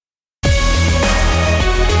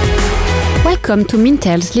Welcome to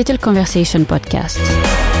Mintel's Little Conversation podcast.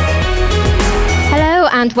 Hello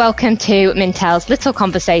and welcome to Mintel's Little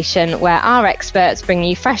Conversation, where our experts bring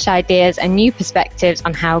you fresh ideas and new perspectives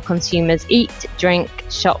on how consumers eat, drink,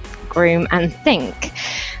 shop, groom and think.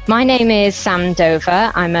 My name is Sam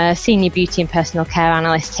Dover. I'm a Senior Beauty and Personal Care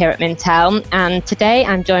Analyst here at Mintel, and today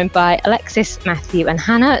I'm joined by Alexis, Matthew and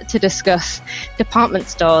Hannah to discuss department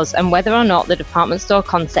stores and whether or not the department store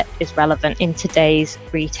concept is relevant in today's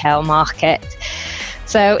retail market.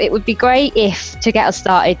 So it would be great if, to get us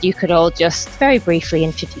started, you could all just very briefly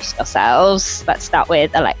introduce yourselves. Let's start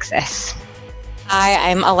with Alexis.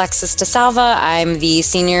 Hi, I'm Alexis DeSalva. I'm the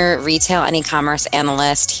Senior Retail and E-commerce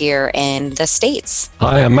Analyst here in the States.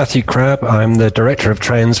 Hi, I'm Matthew Crabb. I'm the Director of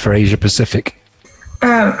Trends for Asia Pacific.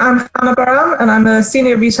 I'm Hannah Baram, and I'm a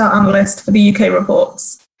Senior Retail Analyst for the UK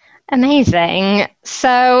reports. Amazing.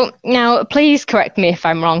 So now, please correct me if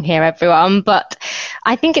I'm wrong here, everyone, but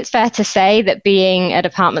I think it's fair to say that being a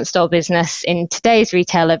department store business in today's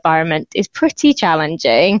retail environment is pretty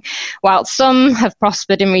challenging. While some have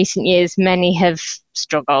prospered in recent years, many have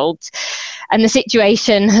struggled. And the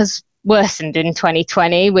situation has worsened in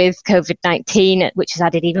 2020 with COVID-19, which has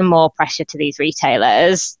added even more pressure to these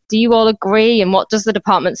retailers. Do you all agree? And what does the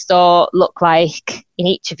department store look like in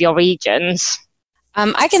each of your regions?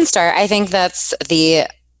 I can start. I think that's the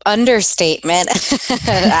understatement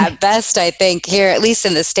at best, I think, here, at least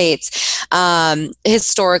in the States.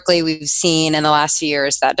 Historically, we've seen in the last few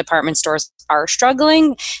years that department stores are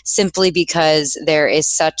struggling simply because there is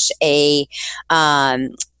such a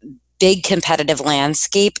big competitive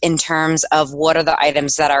landscape in terms of what are the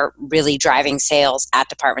items that are really driving sales at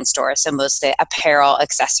department stores. So mostly apparel,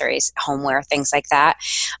 accessories, homeware, things like that.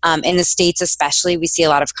 In the States especially, we see a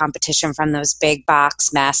lot of competition from those big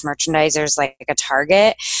box mass merchandisers like a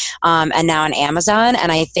Target and now an Amazon.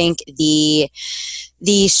 And I think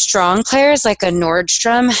the strong players like a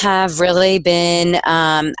Nordstrom have really been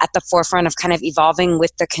at the forefront of kind of evolving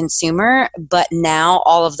with the consumer, but now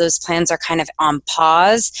all of those plans are kind of on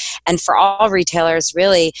pause. And for all retailers,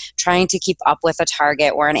 really trying to keep up with a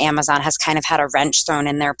Target or an Amazon has kind of had a wrench thrown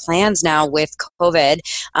in their plans now with COVID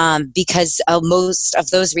because most of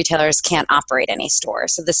those retailers can't operate any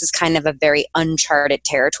stores. So this is kind of a very uncharted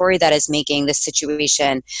territory that is making the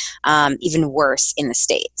situation even worse in the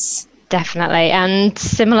States. Definitely. And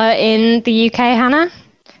similar in the UK, Hannah?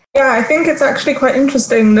 Yeah, I think it's actually quite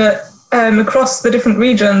interesting that across the different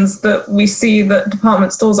regions that we see that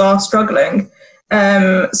department stores are struggling.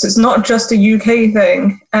 So it's not just a UK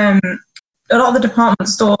thing. A lot of the department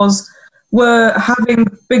stores were having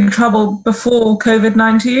big trouble before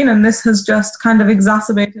COVID-19, and this has just kind of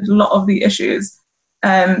exacerbated a lot of the issues.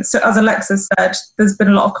 So as Alexis said, there's been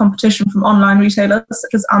a lot of competition from online retailers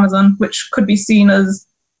such as Amazon, which could be seen as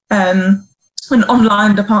an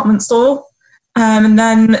online department store. And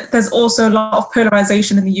then there's also a lot of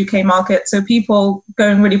polarization in the UK market. So people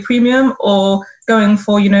going really premium or going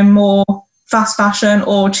for, more fast fashion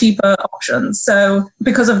or cheaper options. So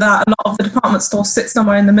because of that, a lot of the department stores sit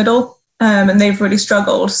somewhere in the middle and they've really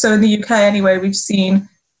struggled. So in the UK anyway, we've seen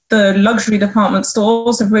the luxury department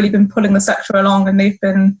stores have really been pulling the sector along, and they've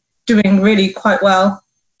been doing really quite well,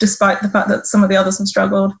 despite the fact that some of the others have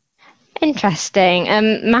struggled. Interesting.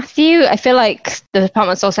 Matthew, I feel like the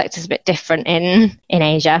department store sector is a bit different in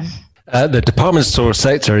Asia. The department store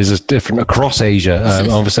sector is different across Asia.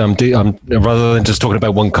 Obviously, I'm rather than just talking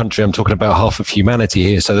about one country, I'm talking about half of humanity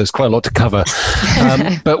here. So there's quite a lot to cover.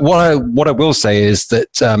 But what I will say is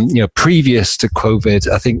that previous to COVID,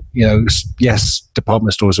 I think yes,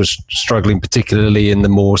 department stores were struggling, particularly in the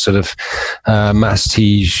more sort of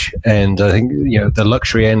masstige, and I think the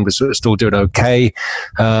luxury end was still doing okay.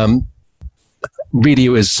 Really, it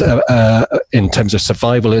was in terms of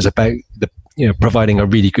survival, it was about providing a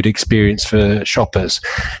really good experience for shoppers.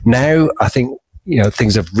 Now, I think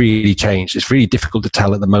things have really changed. It's really difficult to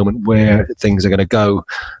tell at the moment where things are going to go.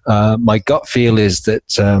 My gut feel is that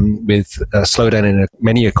with a slowdown in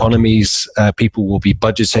many economies, people will be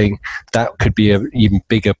budgeting. That could be an even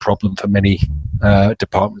bigger problem for many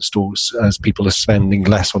department stores as people are spending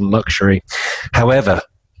less on luxury. However,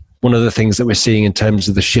 one of the things that we're seeing in terms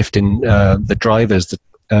of the shift in the drivers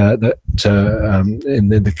in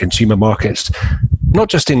the consumer markets, not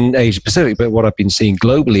just in Asia Pacific, but what I've been seeing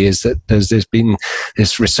globally is that there's been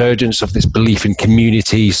this resurgence of this belief in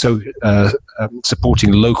community, so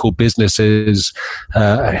supporting local businesses,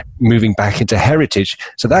 moving back into heritage.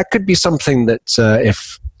 So that could be something that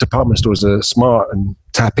if department stores are smart and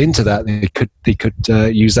tap into that, they could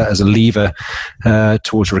use that as a lever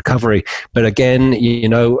towards recovery. But again,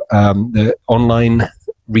 the online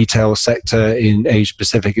retail sector in Asia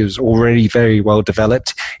Pacific is already very well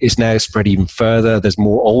developed. It's now spread even further. There's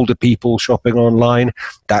more older people shopping online.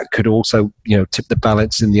 That could also, tip the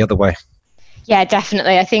balance in the other way. Yeah,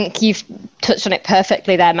 definitely. I think you've touched on it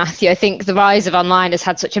perfectly there, Matthew. I think the rise of online has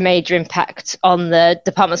had such a major impact on the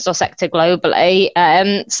department store sector globally.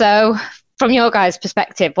 So from your guys'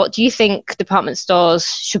 perspective, what do you think department stores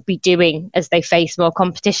should be doing as they face more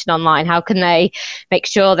competition online? How can they make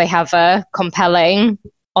sure they have a compelling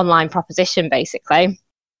online proposition, basically?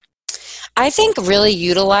 I think really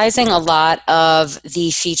utilizing a lot of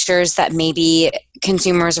the features that maybe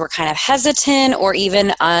consumers were kind of hesitant or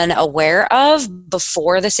even unaware of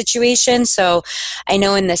before the situation. So I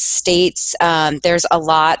know in the States, there's a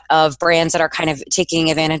lot of brands that are kind of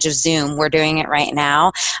taking advantage of Zoom. We're doing it right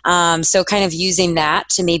now. So kind of using that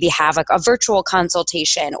to maybe have like a virtual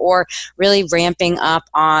consultation or really ramping up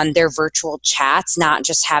on their virtual chats, not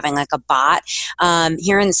just having like a bot.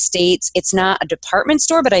 Here in the States, it's not a department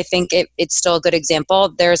store, but I think it's still a good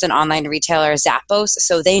example. There's an online retailer, Zappos,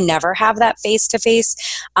 so they never have that face-to-face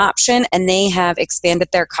option, and they have expanded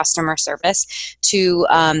their customer service to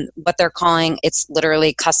what they're calling, it's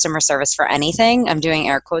literally customer service for anything. I'm doing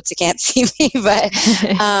air quotes, you can't see me, but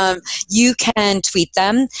you can tweet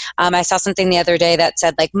them. I saw something the other day that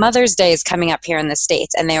said like Mother's Day is coming up here in the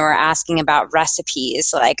States, and they were asking about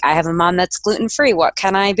recipes. Like, I have a mom that's gluten-free, what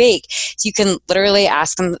can I bake? So you can literally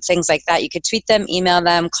ask them things like that. You could tweet them, email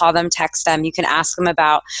them, call them, text them. You can ask them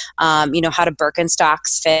about, how do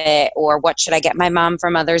Birkenstocks fit, or what should I get my mom for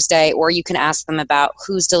Mother's Day, or you can ask them about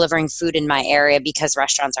who's delivering food in my area because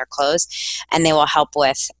restaurants are closed, and they will help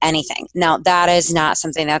with anything. Now, that is not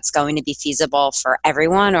something that's going to be feasible for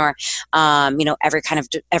everyone or, every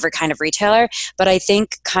kind of retailer, but I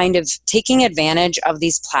think kind of taking advantage of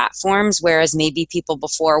these platforms, whereas maybe people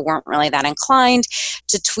before weren't really that inclined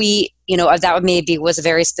to tweet, that maybe was a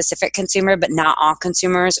very specific consumer, but not all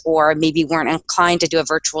consumers, or maybe weren't inclined to do a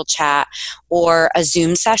virtual chat or a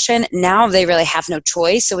Zoom session. Now they really have no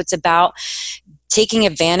choice. So it's about taking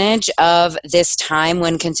advantage of this time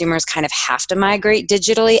when consumers kind of have to migrate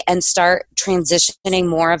digitally and start transitioning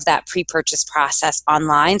more of that pre-purchase process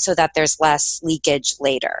online so that there's less leakage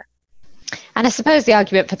later. And I suppose the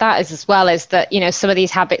argument for that is that, some of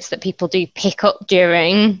these habits that people do pick up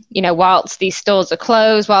during, whilst these stores are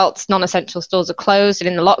closed, whilst non-essential stores are closed and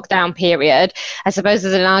in the lockdown period, I suppose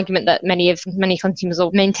there's an argument that many consumers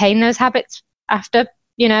will maintain those habits after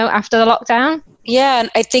the lockdown. Yeah, and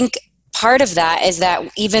I think part of that is that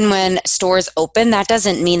even when stores open, that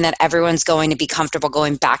doesn't mean that everyone's going to be comfortable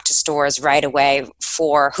going back to stores right away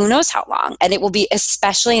for who knows how long. And it will be,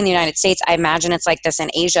 especially in the United States, I imagine it's like this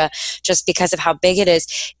in Asia, just because of how big it is.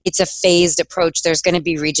 It's a phased approach. There's going to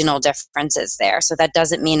be regional differences there. So that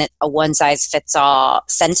doesn't mean a one-size-fits-all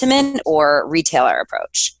sentiment or retailer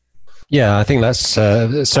approach. Yeah, I think that's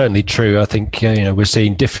certainly true. I think we're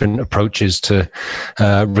seeing different approaches to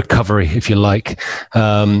recovery, if you like.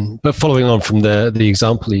 But following on from the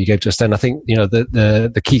example that you gave just then, I think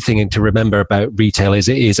the key thing to remember about retail is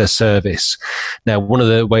it is a service. Now, one of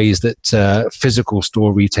the ways that physical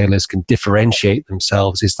store retailers can differentiate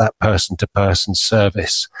themselves is that person-to-person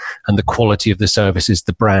service, and the quality of the service is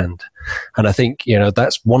the brand. And I think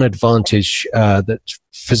that's one advantage that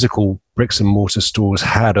physical bricks and mortar stores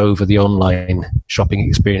had over the online shopping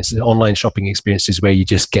experience. The online shopping experience is where you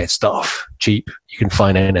just get stuff cheap. You can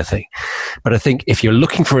find anything. But I think if you're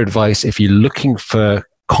looking for advice, if you're looking for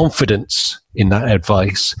confidence in that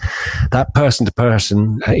advice, that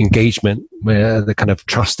person-to-person engagement, where the kind of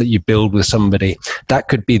trust that you build with somebody, that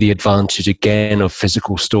could be the advantage again of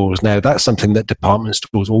physical stores. Now, that's something that department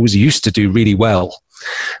stores always used to do really well.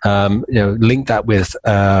 Link that with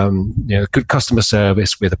good customer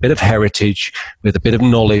service, with a bit of heritage, with a bit of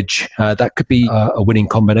knowledge. That could be a winning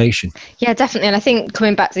combination. Yeah, definitely. And I think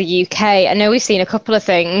coming back to the UK, I know we've seen a couple of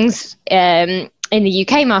things in the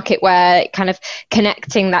UK market where kind of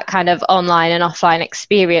connecting that kind of online and offline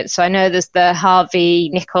experience. So I know there's the Harvey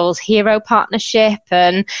Nichols Hero partnership,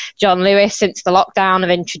 and John Lewis, since the lockdown, have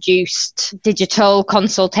introduced digital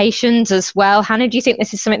consultations as well. Hannah, do you think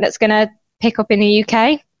this is something that's going to pick up in the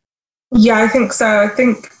UK? Yeah, I think so. I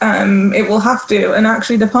think it will have to. And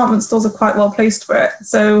actually, department stores are quite well placed for it.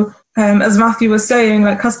 So as Matthew was saying,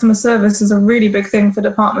 like, customer service is a really big thing for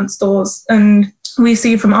department stores. And we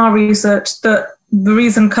see from our research that the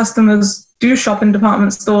reason customers do shop in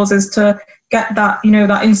department stores is to get that,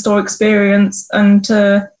 that in-store experience and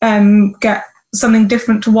to get something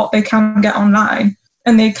different to what they can get online.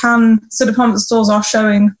 And so department stores are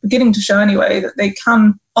beginning to show anyway, that they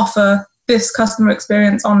can offer this customer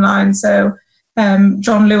experience online. So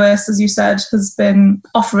John Lewis, as you said, has been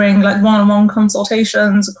offering like one-on-one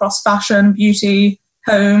consultations across fashion, beauty,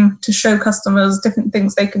 home to show customers different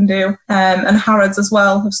things they can do. And Harrods as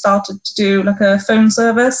well have started to do like a phone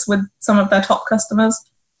service with some of their top customers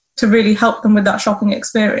to really help them with that shopping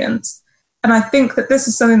experience. And I think that this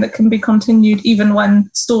is something that can be continued even when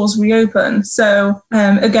stores reopen. So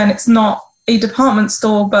again, it's not a department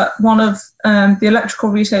store, but one of the electrical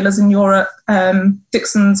retailers in Europe,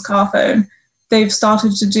 Dixons Carphone, they've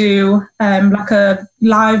started to do like a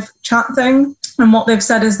live chat thing. And what they've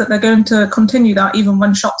said is that they're going to continue that even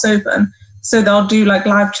when shops open. So they'll do like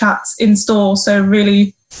live chats in store. So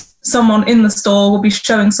really someone in the store will be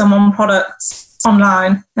showing someone products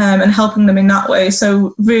online and helping them in that way.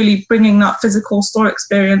 So really bringing that physical store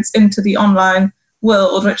experience into the online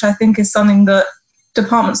world, which I think is something that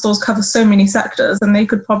department stores cover so many sectors, and they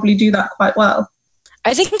could probably do that quite well.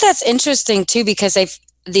 I think that's interesting too, because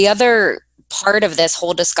the other part of this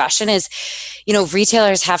whole discussion is,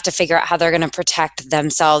 retailers have to figure out how they're going to protect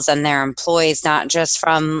themselves and their employees, not just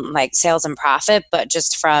from like sales and profit, but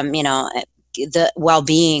just from, the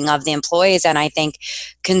well-being of the employees. And I think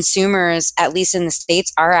consumers, at least in the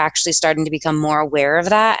States, are actually starting to become more aware of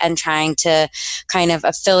that and trying to kind of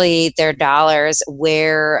affiliate their dollars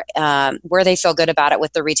where they feel good about it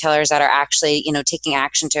with the retailers that are actually, taking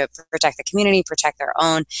action to protect the community, protect their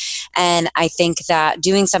own. And I think that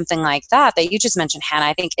doing something like that you just mentioned, Hannah,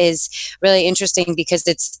 I think is really interesting because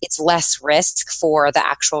it's less risk for the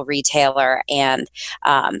actual retailer and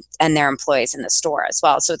their employees in the store as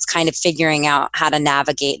well. So it's kind of figuring out how to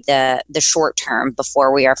navigate the short term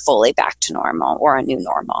before we are fully back to normal or a new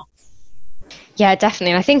normal. Yeah,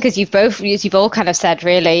 definitely. And I think as you've all kind of said,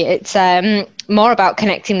 really, it's more about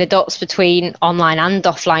connecting the dots between online and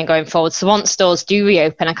offline going forward. So once stores do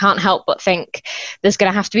reopen, I can't help but think there's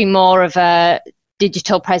going to have to be more of a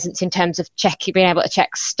digital presence in terms of being able to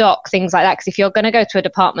check stock, things like that. Because if you're going to go to a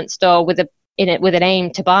department store with an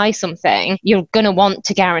aim to buy something, you're going to want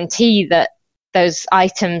to guarantee that those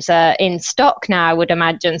items are in stock now, I would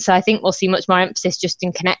imagine. So I think we'll see much more emphasis just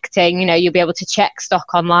in connecting. You'll be able to check stock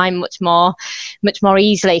online much more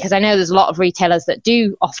easily, because I know there's a lot of retailers that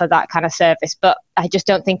do offer that kind of service, but I just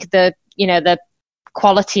don't think the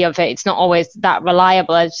quality of it's not always that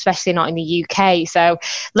reliable, especially not in the UK. So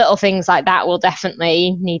little things like that will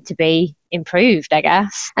definitely need to be improved, I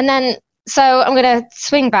guess. And then so I'm going to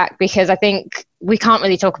swing back, because I think we can't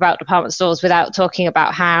really talk about department stores without talking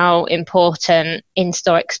about how important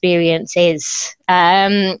in-store experience is.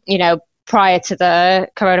 Prior to the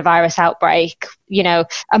coronavirus outbreak, a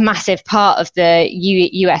massive part of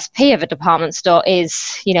the USP of a department store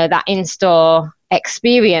is, that in-store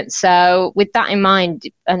experience. So with that in mind,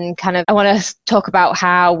 and I want to talk about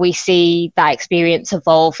how we see that experience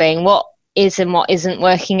evolving. What is and what isn't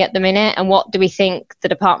working at the minute, and what do we think the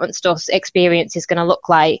department store experience is going to look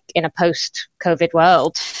like in a post-COVID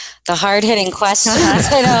world? The hard-hitting questions.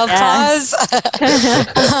 Pause.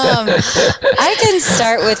 I can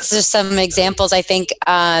start with just some examples. I think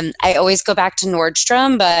I always go back to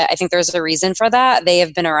Nordstrom, but I think there's a reason for that. They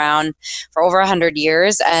have been around for over 100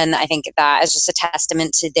 years, and I think that is just a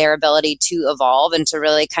testament to their ability to evolve and to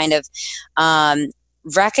really kind of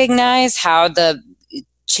recognize how the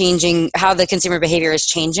consumer behavior is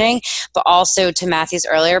changing, but also to Matthew's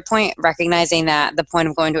earlier point, recognizing that the point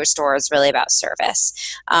of going to a store is really about service.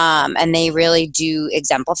 And they really do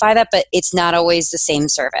exemplify that, but it's not always the same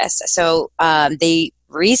service. So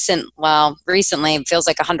recently, it feels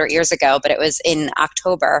like 100 years ago, but it was in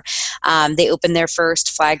October, they opened their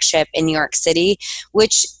first flagship in New York City,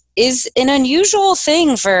 which is an unusual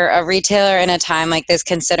thing for a retailer in a time like this,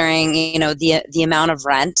 considering the amount of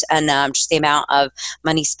rent and just the amount of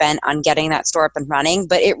money spent on getting that store up and running.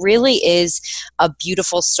 But it really is a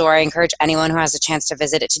beautiful store. I encourage anyone who has a chance to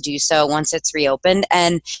visit it to do so once it's reopened.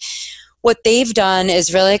 And what they've done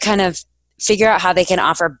is really kind of figure out how they can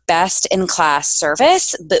offer best-in-class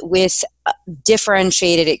service, but with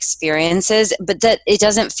differentiated experiences, but that it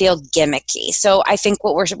doesn't feel gimmicky. So I think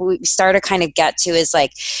what we start to kind of get to is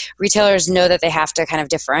like retailers know that they have to kind of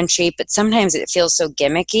differentiate, but sometimes it feels so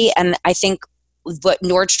gimmicky. And I think what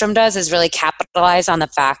Nordstrom does is really capitalize on the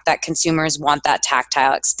fact that consumers want that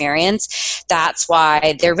tactile experience. That's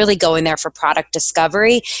why they're really going there for product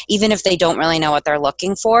discovery, even if they don't really know what they're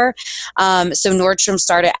looking for. So Nordstrom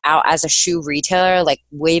started out as a shoe retailer like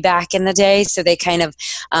way back in the day. So they kind of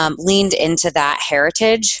leaned into that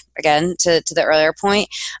heritage, again, to the earlier point.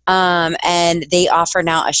 And they offer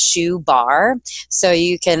now a shoe bar. So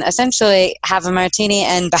you can essentially have a martini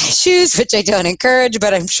and buy shoes, which I don't encourage,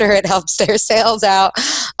 but I'm sure it helps their sales out.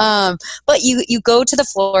 But you go to the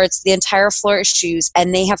floor, it's the entire floor of shoes,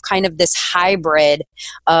 and they have kind of this hybrid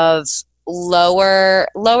of lower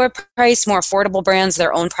price, more affordable brands,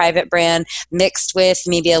 their own private brand, mixed with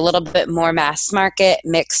maybe a little bit more mass market,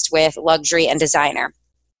 mixed with luxury and designer.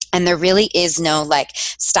 And there really is no like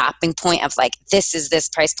stopping point of like, this is this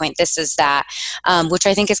price point, this is that, which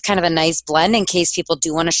I think is kind of a nice blend in case people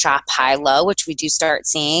do want to shop high-low, which we do start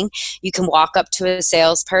seeing. You can walk up to a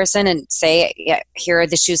salesperson and say, yeah, here are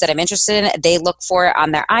the shoes that I'm interested in. They look for it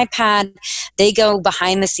on their iPad. They go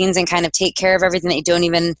behind the scenes and kind of take care of everything that you don't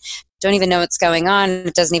even know what's going on.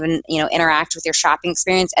 It doesn't even, interact with your shopping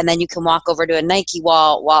experience. And then you can walk over to a Nike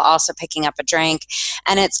wall while also picking up a drink.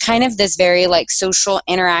 And it's kind of this very like social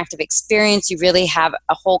interactive experience. You really have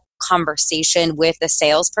a whole conversation with the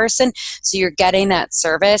salesperson. So you're getting that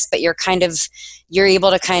service, but you're able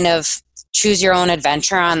to kind of choose your own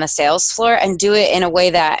adventure on the sales floor and do it in a way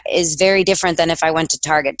that is very different than if I went to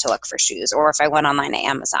Target to look for shoes or if I went online to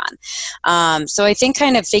Amazon. So I think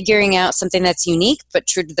kind of figuring out something that's unique but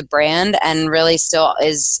true to the brand and really still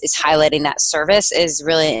is highlighting that service is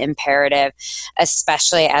really imperative,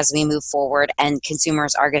 especially as we move forward and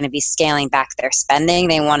consumers are going to be scaling back their spending.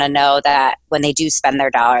 They want to know that when they do spend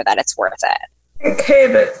their dollar that it's worth it. Okay,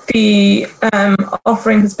 that the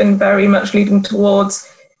offering has been very much leading towards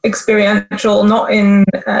experiential, not in,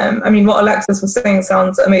 what Alexis was saying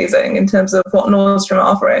sounds amazing in terms of what Nordstrom are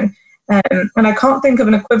offering. And I can't think of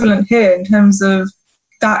an equivalent here in terms of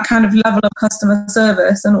that kind of level of customer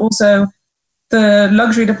service. And also the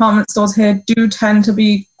luxury department stores here do tend to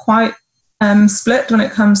be quite split when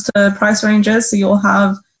it comes to price ranges. So you'll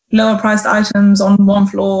have lower priced items on one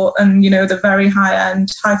floor and, the very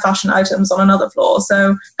high-end, high-fashion items on another floor.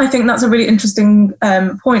 So I think that's a really interesting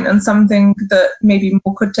point and something that maybe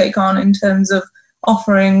more could take on in terms of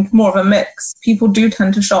offering more of a mix. People do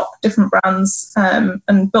tend to shop different brands and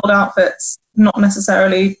build outfits, not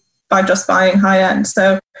necessarily by just buying high-end.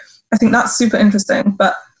 So I think that's super interesting.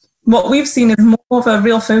 But what we've seen is more of a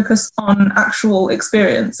real focus on actual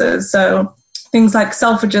experiences. So things like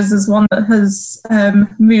Selfridges is one that has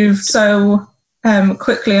moved so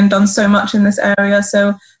quickly and done so much in this area.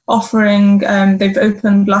 So offering, they've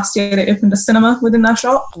opened last year, they opened a cinema within their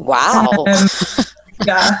shop. Wow.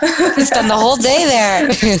 Yeah. Spend the whole day there.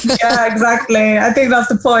 Yeah, exactly. I think that's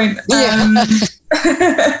the point.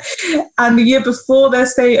 And the year before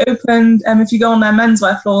this, they opened, if you go on their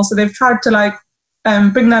menswear floor, so they've tried to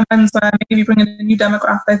bring their menswear, maybe bring in a new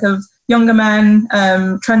demographic of younger men,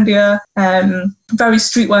 trendier, very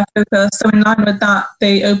streetwear focused. So in line with that,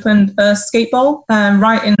 they opened a skate bowl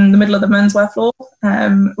right in the middle of the menswear floor,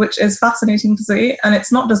 which is fascinating to see. And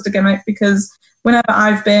it's not just a gimmick because whenever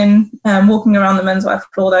I've been walking around the menswear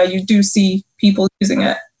floor there, you do see people using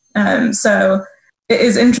it. So it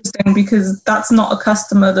is interesting because that's not a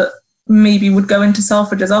customer that maybe would go into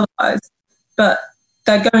Selfridges otherwise. But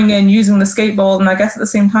they're going in using the skate ball, and I guess at the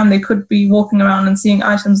same time they could be walking around and seeing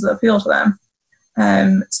items that appeal to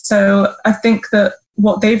them. So I think that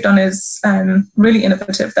what they've done is really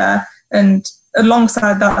innovative there. And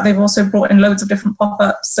alongside that, they've also brought in loads of different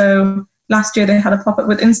pop-ups. So last year they had a pop-up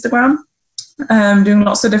with Instagram, doing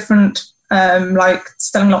lots of different,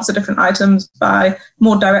 selling lots of different items by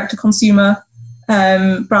more direct-to-consumer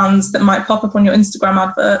brands that might pop up on your Instagram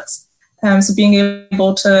adverts. So being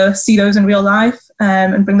able to see those in real life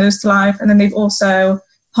and bring those to life. And then they've also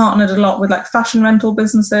partnered a lot with fashion rental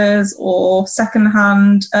businesses or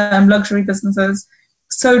secondhand luxury businesses.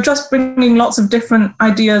 So just bringing lots of different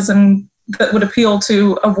ideas and that would appeal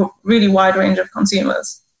to a really wide range of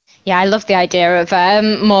consumers. Yeah, I love the idea of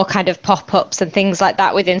more kind of pop-ups and things like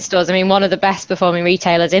that within stores. I mean, one of the best performing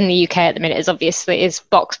retailers in the UK at the minute is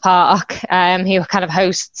Box Park, who kind of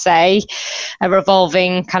hosts a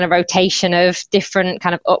revolving kind of rotation of different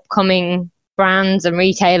kind of upcoming brands and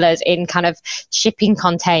retailers in kind of shipping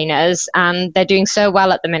containers, and they're doing so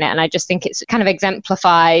well at the minute. And I just think it's kind of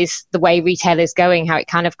exemplifies the way retail is going, how it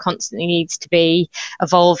kind of constantly needs to be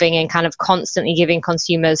evolving and kind of constantly giving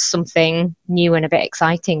consumers something new and a bit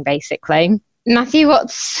exciting, basically. Matthew,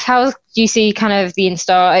 how do you see kind of the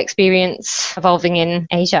in-store experience evolving in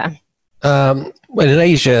Asia? Well, in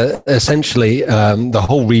Asia, essentially, the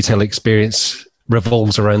whole retail experience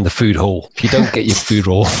revolves around the food hall. If you don't get your food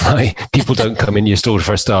hall right, people don't come in your store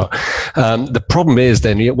for a start. The problem is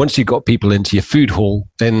then once you've got people into your food hall,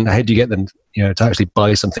 then how do you get them to actually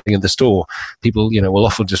buy something in the store? People, will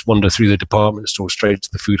often just wander through the department store straight to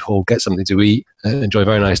the food hall, get something to eat, enjoy a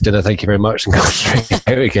very nice dinner, thank you very much, and go straight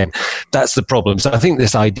out again. That's the problem. So I think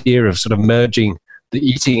this idea of sort of merging the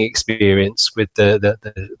eating experience with the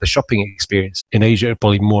shopping experience in Asia,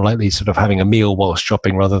 probably more likely sort of having a meal whilst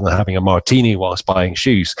shopping rather than having a martini whilst buying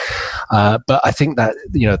shoes. But I think that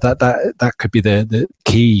that could be the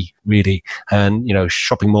key really. And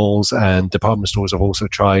shopping malls and department stores have also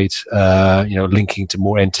tried linking to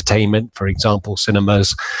more entertainment, for example,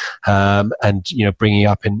 cinemas, and bringing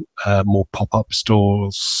up in more pop-up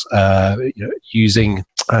stores, using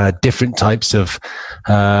different types of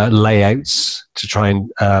layouts to try and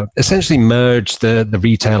essentially merge the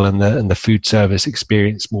retail and the food service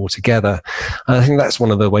experience more together. And I think that's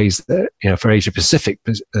one of the ways that for Asia Pacific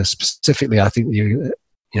specifically, I think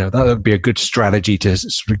that would be a good strategy to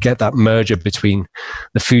sort of get that merger between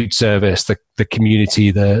the food service, the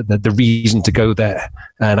community, the reason to go there,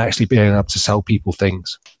 and actually being able to sell people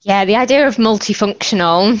things. Yeah, the idea of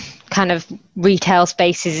multifunctional kind of retail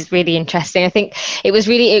spaces is really interesting. I think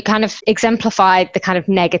it kind of exemplified the kind of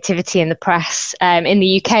negativity in the press in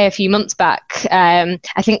the UK a few months back. I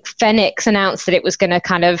think Phoenix announced that it was going to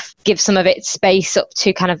kind of give some of its space up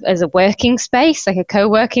to kind of as a working space, like a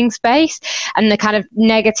co-working space. And the kind of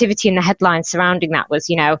negativity in the headlines surrounding that was,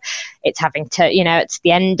 it's having to, it's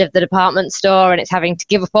the end of the department store and it's having to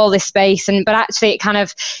give up all this space. But actually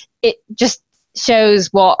it just shows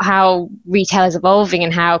how retail is evolving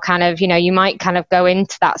and how kind of, you might kind of go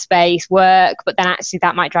into that space, work, but then actually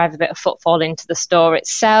that might drive a bit of footfall into the store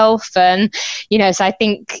itself. And, so I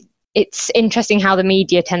think it's interesting how the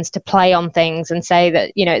media tends to play on things and say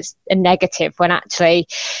that, it's a negative when actually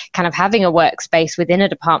kind of having a workspace within a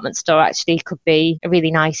department store actually could be a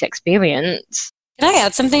really nice experience. Can I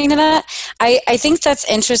add something to that? I think that's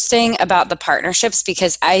interesting about the partnerships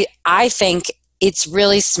because I think it's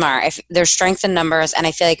really smart if there's strength in numbers. And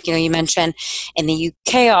I feel like, you mentioned in the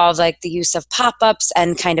UK, all of like the use of pop-ups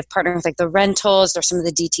and kind of partnering with like the rentals or some of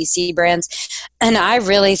the DTC brands. And I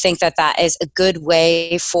really think that is a good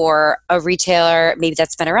way for a retailer, maybe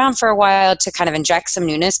that's been around for a while, to kind of inject some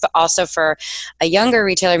newness, but also for a younger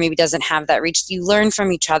retailer, maybe doesn't have that reach. You learn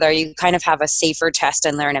from each other. You kind of have a safer test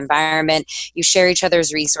and learn environment. You share each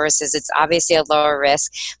other's resources. It's obviously a lower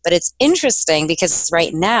risk, but it's interesting because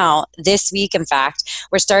right now, this week, in fact,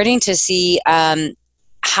 we're starting to see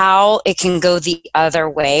how it can go the other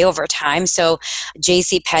way over time. So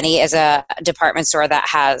JCPenney is a department store that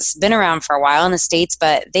has been around for a while in the States,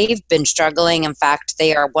 but they've been struggling. In fact,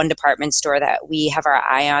 they are one department store that we have our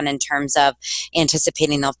eye on in terms of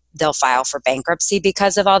anticipating they'll file for bankruptcy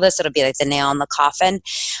because of all this. It'll be like the nail in the coffin.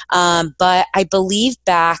 But I believe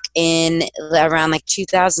back in around like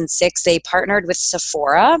 2006, they partnered with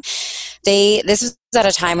Sephora. This was at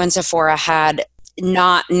a time when Sephora had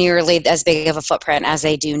not nearly as big of a footprint as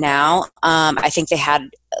they do now. I think they had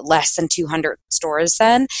less than 200 stores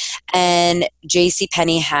then. And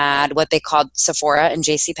JCPenney had what they called Sephora and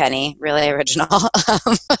JCPenney, really original.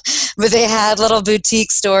 But they had little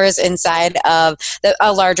boutique stores inside of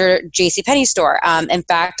a larger JCPenney store. In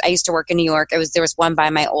fact, I used to work in New York. There was one by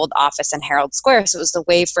my old office in Herald Square. So it was the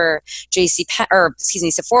way for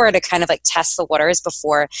Sephora to kind of like test the waters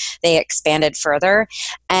before they expanded further.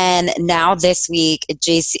 And now this week,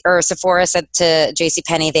 Sephora said to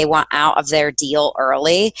JCPenney they want out of their deal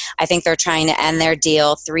early. I think they're trying to end their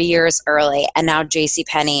deal 3 years early, and now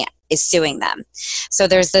JCPenney is suing them. So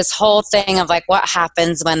there's this whole thing of like what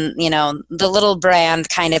happens when, the little brand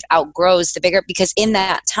kind of outgrows the bigger, because in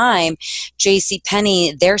that time,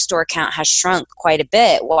 JCPenney, their store count has shrunk quite a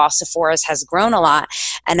bit while Sephora's has grown a lot.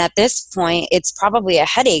 And at this point, it's probably a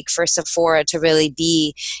headache for Sephora to really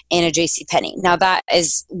be in a JCPenney. Now that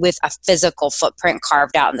is with a physical footprint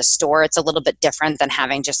carved out in the store. It's a little bit different than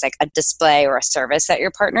having just like a display or a service that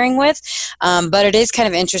you're partnering with. But it is kind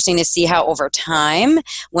of interesting to see how over time,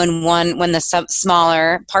 when the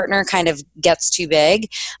smaller partner kind of gets too big,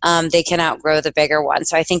 they can outgrow the bigger one.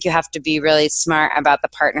 So I think you have to be really smart about the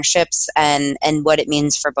partnerships and what it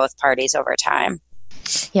means for both parties over time.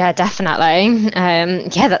 Yeah, definitely.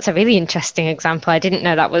 That's a really interesting example. I didn't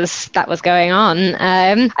know that was going on.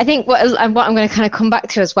 I think what I'm going to kind of come back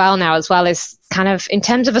to as well is kind of in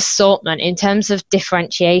terms of assortment, in terms of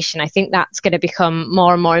differentiation. I think that's going to become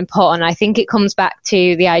more and more important. I think it comes back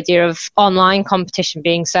to the idea of online competition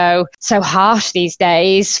being so harsh these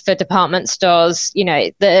days for department stores.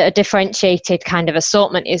 The differentiated kind of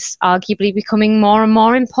assortment is arguably becoming more and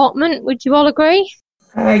more important. Would you all agree?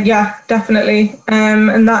 Yeah, definitely.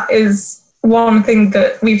 And that is one thing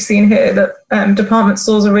that we've seen here that department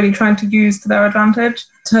stores are really trying to use to their advantage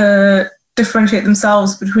to differentiate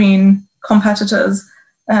themselves between competitors.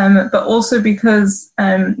 But also because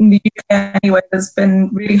in the UK anyway, there's been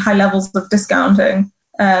really high levels of discounting.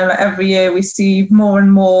 Every year we see more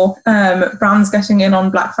and more brands getting in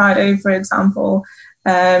on Black Friday, for example,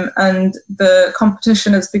 and the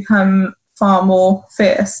competition has become far more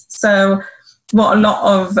fierce. So what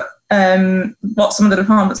some of the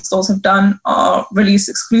department stores have done are release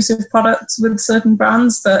exclusive products with certain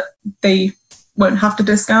brands that they won't have to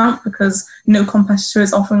discount because no competitor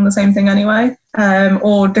is offering the same thing anyway,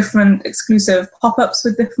 or different exclusive pop-ups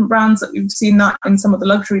with different brands that we've seen that in some of the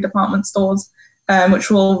luxury department stores, which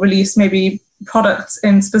will release maybe products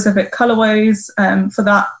in specific colorways for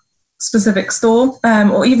that specific store,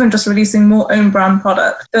 or even just releasing more own brand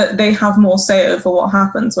product that they have more say over what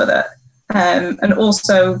happens with it. And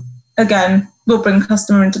also, again, will bring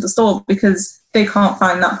customer into the store because they can't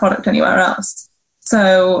find that product anywhere else.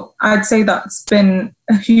 So I'd say that's been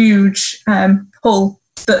a huge pull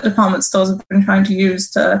that department stores have been trying to use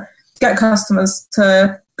to get customers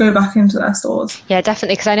to go back into their stores. Yeah,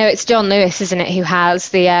 definitely, because I know it's John Lewis, isn't it, who has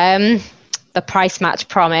the price match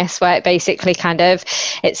promise, where it basically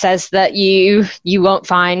it says that you won't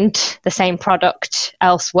find the same product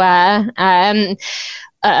elsewhere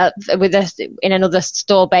in another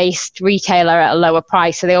store-based retailer at a lower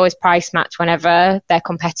price. So they always price match whenever their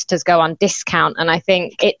competitors go on discount. And I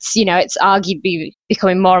think it's arguably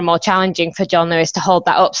becoming more and more challenging for John Lewis to hold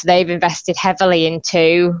that up. So they've invested heavily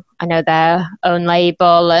into, I know, their own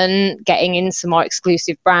label and getting in some more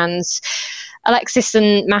exclusive brands. Alexis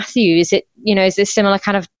and Matthew, is there similar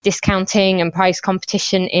kind of discounting and price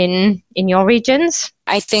competition in your regions?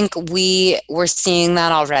 I think we're seeing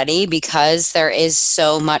that already because there is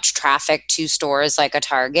so much traffic to stores like a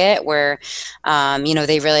Target where,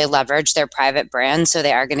 they really leverage their private brand, so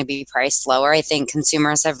they are going to be priced lower. I think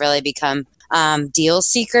consumers have really become deal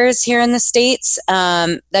seekers here in the States.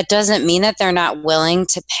 That doesn't mean that they're not willing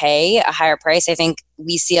to pay a higher price. I think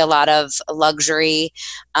we see a lot of luxury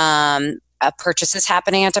purchases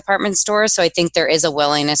happening at department stores. So I think there is a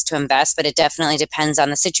willingness to invest, but it definitely depends on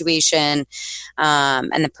the situation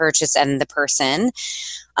and the purchase and the person.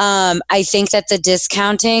 I think that the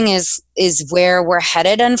discounting is where we're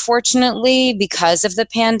headed, unfortunately, because of the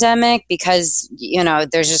pandemic, because,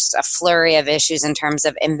 there's just a flurry of issues in terms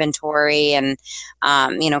of inventory and,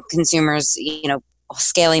 consumers,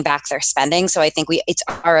 scaling back their spending. So I think it's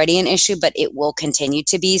already an issue, but it will continue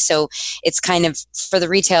to be. So it's kind of for the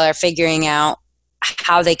retailer figuring out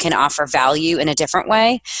how they can offer value in a different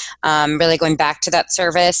way, really going back to that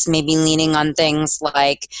service, maybe leaning on things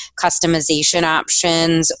like customization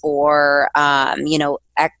options or,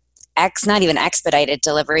 not even expedited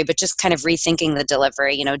delivery, but just kind of rethinking the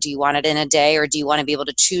delivery. Do you want it in a day or do you want to be able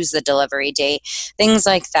to choose the delivery date? Things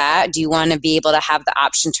like that. Do you want to be able to have the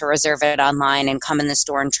option to reserve it online and come in the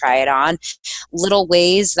store and try it on? Little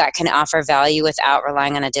ways that can offer value without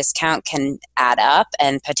relying on a discount can add up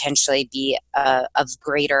and potentially be of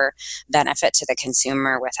greater benefit to the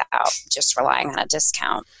consumer without just relying on a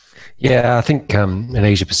discount. Yeah, I think in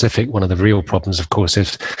Asia Pacific, one of the real problems, of course,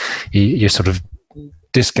 is you're sort of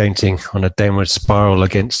discounting on a downward spiral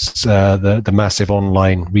against the massive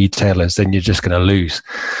online retailers, then you're just going to lose.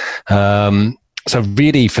 So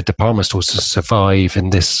really, for department stores to survive in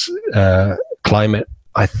this climate,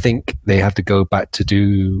 I think they have to go back to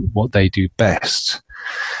do what they do best.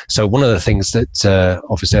 So one of the things that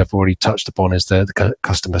obviously I've already touched upon is the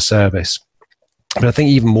customer service. But I think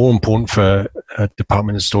even more important for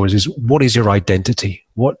department stores is, what is your identity?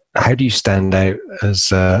 How do you stand out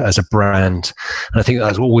as a brand? And I think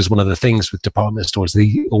that's always one of the things with department stores.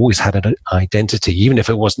 They always had an identity, even if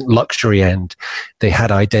it wasn't luxury end. They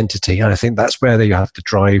had identity, and I think that's where they have to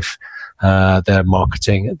drive their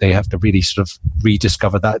marketing. They have to really sort of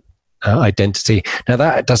rediscover that identity. Now,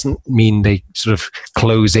 that doesn't mean they sort of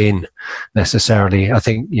close in necessarily. I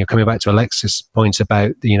think coming back to Alexis' points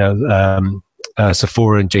about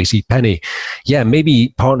Sephora and JCPenney,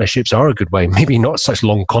 maybe partnerships are a good way. Maybe not such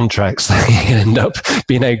long contracts that you end up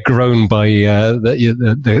being outgrown by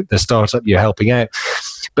the startup you're helping out.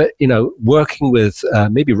 But working with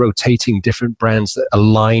maybe rotating different brands that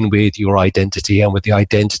align with your identity and with the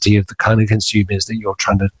identity of the kind of consumers that you're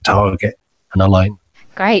trying to target and align.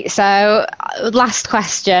 Great. So last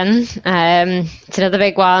question. It's another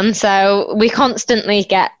big one. So we constantly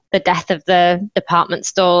get the death of the department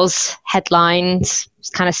stores headlines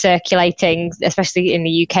kind of circulating, especially in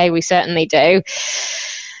the UK, we certainly do.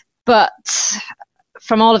 But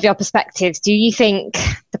from all of your perspectives, do you think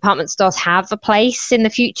the department stores have a place in the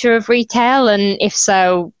future of retail? And if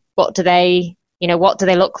so, what do they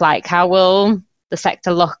look like? How will the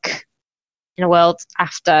sector look in a world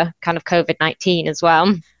after kind of COVID-19 as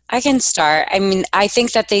well? I can start. I mean, I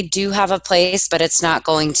think that they do have a place, but it's not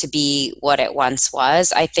going to be what it once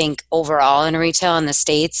was. I think overall in retail in the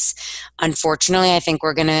States, unfortunately, I think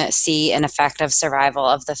we're going to see an effect of survival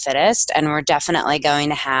of the fittest, and we're definitely going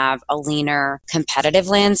to have a leaner competitive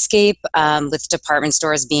landscape, with department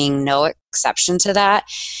stores being no exception to that.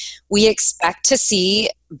 We expect to see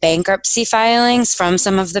bankruptcy filings from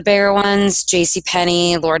some of the bigger ones,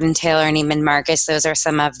 JCPenney, Lord & Taylor, and Neiman Marcus. Those are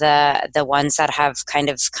some of the ones that have kind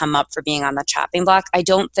of come up for being on the chopping block. I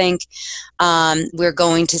don't think we're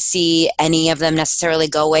going to see any of them necessarily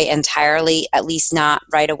go away entirely, at least not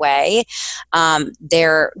right away.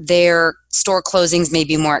 Their store closings may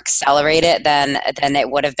be more accelerated than it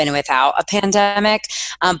would have been without a pandemic.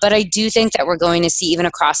 But I do think that we're going to see, even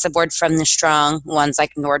across the board from the strong ones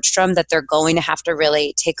like Nordstrom, that they're going to have to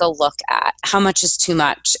really take a look at how much is too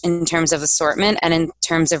much in terms of assortment and in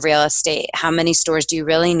terms of real estate. How many stores do you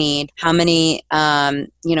really need? How many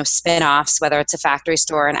spin-offs, whether it's a factory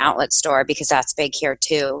store or an outlet store, because that's big here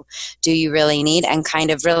too, do you really need? And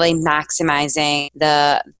kind of really maximizing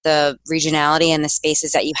the regionality and the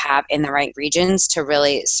spaces that you have in the right regions to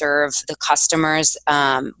really serve the customers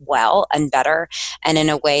well and better, and in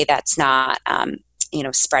a way that's not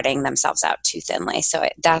spreading themselves out too thinly. So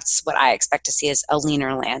that's what I expect to see, is a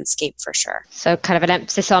leaner landscape for sure. So kind of an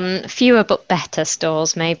emphasis on fewer but better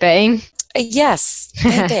stores, maybe. Yes,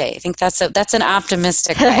 maybe. I think that's an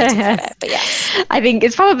optimistic way to put it, but yes. I think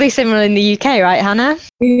it's probably similar in the UK, right, Hannah?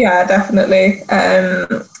 Yeah, definitely. I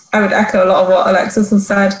would echo a lot of what Alexis has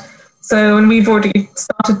said. So, and we've already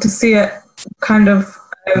started to see it kind of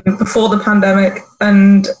before the pandemic,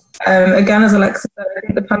 and again, as Alexis said, I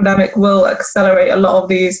think the pandemic will accelerate a lot of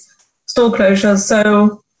these store closures.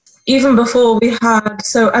 So even before we had,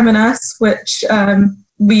 M&S, which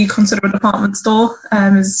we consider a department store,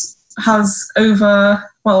 has over,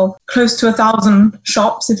 close to 1,000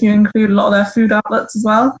 shops if you include a lot of their food outlets as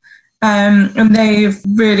well. And they've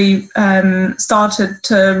really started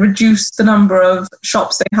to reduce the number of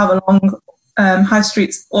shops they have along high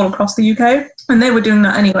streets all across the UK. And they were doing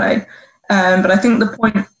that anyway. But I think the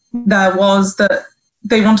point there was that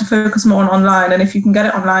they want to focus more on online, and if you can get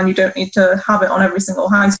it online, you don't need to have it on every single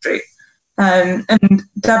high street. And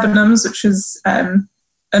Debenhams, which is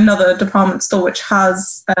another department store which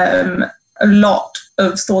has a lot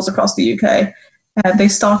of stores across the UK, they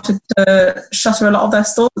started to shutter a lot of their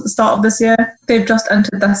stores at the start of this year. They've just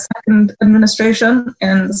entered their second administration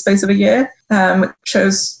in the space of a year, which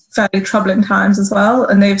shows fairly troubling times as well.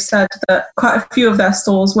 And they've said that quite a few of their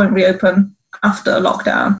stores won't reopen after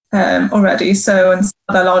lockdown already. So, and some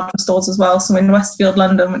of their larger stores as well. So in Westfield,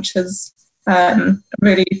 London, which is a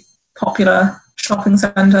really popular shopping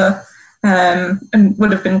centre, and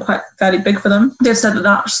would have been quite fairly big for them, they've said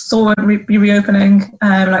that store won't be reopening,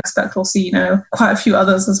 and I expect we'll see, quite a few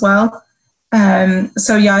others as well.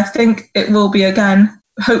 So yeah, I think it will be, again,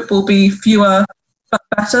 hope will be fewer but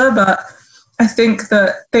better, but I think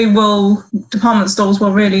that department stores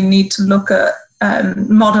will really need to look at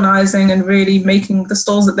modernising and really making the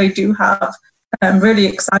stores that they do have really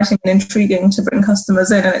exciting and intriguing to bring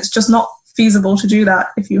customers in. And it's just not feasible to do that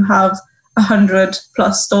if you have 100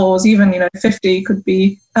 plus stores. Even 50 could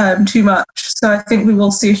be too much. So I think we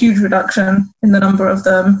will see a huge reduction in the number of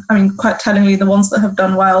them. I mean, quite tellingly, the ones that have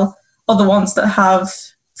done well are the ones that have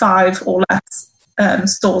 5 or less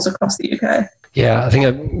stores across the UK. Yeah, I think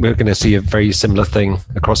we're going to see a very similar thing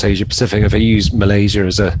across Asia Pacific. If I use Malaysia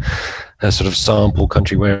as a sort of sample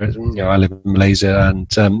country, where I live in Malaysia,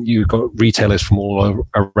 and you've got retailers from all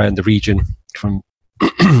around the region, from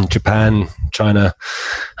Japan, China,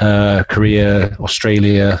 Korea,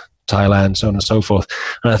 Australia, Thailand, so on and so forth.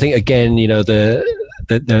 And I think, again,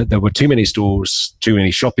 there were too many stores, too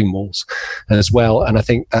many shopping malls as well. And I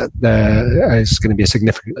think that there is going to be a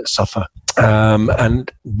significant suffer. And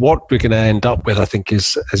what we're going to end up with, I think,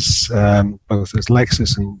 is both as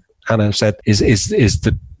Alexis and Hannah said, is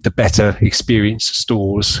the better experience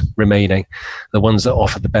stores remaining, the ones that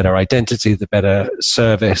offer the better identity, the better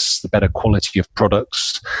service, the better quality of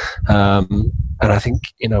products. And I think,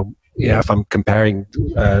 if I'm comparing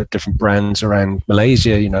different brands around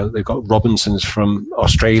Malaysia, they've got Robinsons from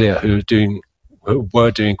Australia who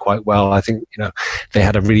were doing quite well. I think, they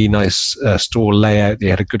had a really nice store layout. They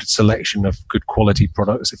had a good selection of good quality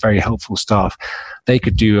products, very helpful staff. They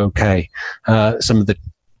could do okay. Some of the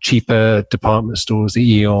cheaper department stores, the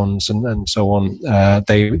Aeons and so on,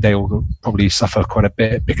 they will probably suffer quite a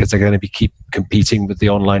bit because they're going to keep competing with the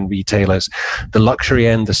online retailers. The luxury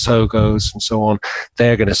end, the Sogos and so on,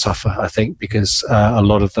 they're going to suffer, I think, because a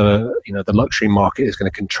lot of the luxury market is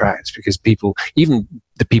going to contract because people, even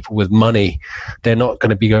the people with money, they're not going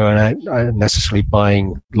to be going out necessarily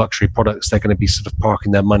buying luxury products. They're going to be sort of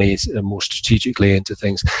parking their money more strategically into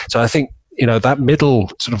things. So I think, that middle,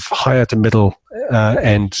 sort of higher to middle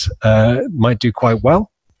end might do quite well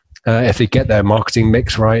if they get their marketing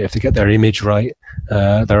mix right, if they get their image right,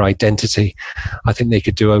 their identity. I think they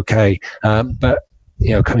could do okay. But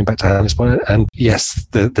coming back to Hannah's point, and yes,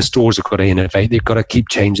 the stores have got to innovate. They've got to keep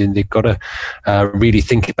changing. They've got to really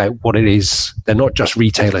think about what it is. They're not just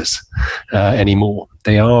retailers anymore.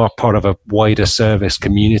 They are part of a wider service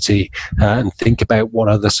community, and think about what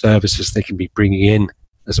other services they can be bringing in,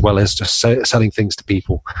 as well as just selling things to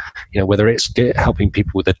people, whether it's helping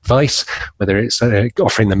people with advice, whether it's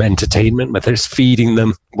offering them entertainment, whether it's feeding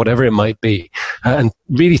them, whatever it might be, and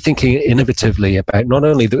really thinking innovatively about not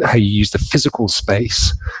only how you use the physical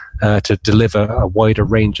space to deliver a wider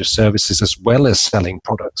range of services as well as selling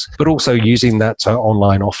products, but also using that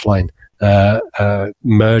online, offline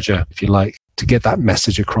merger, if you like, to get that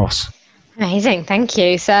message across. Amazing, thank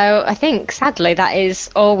you. So I think, sadly, that is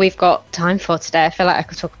all we've got time for today. I feel like I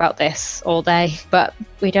could talk about this all day, but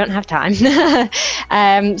we don't have time.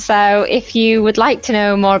 So if you would like to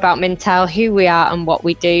know more about Mintel, who we are and what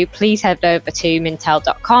we do, please head over to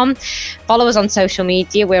mintel.com. Follow us on social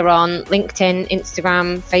media. We're on LinkedIn,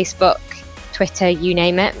 Instagram, Facebook, Twitter, you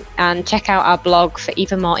name it. And check out our blog for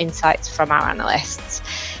even more insights from our analysts.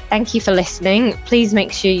 Thank you for listening. Please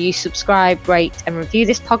make sure you subscribe, rate and review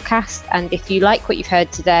this podcast. And if you like what you've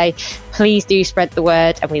heard today, please do spread the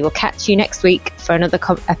word, and we will catch you next week for another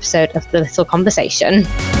episode of The Little Conversation.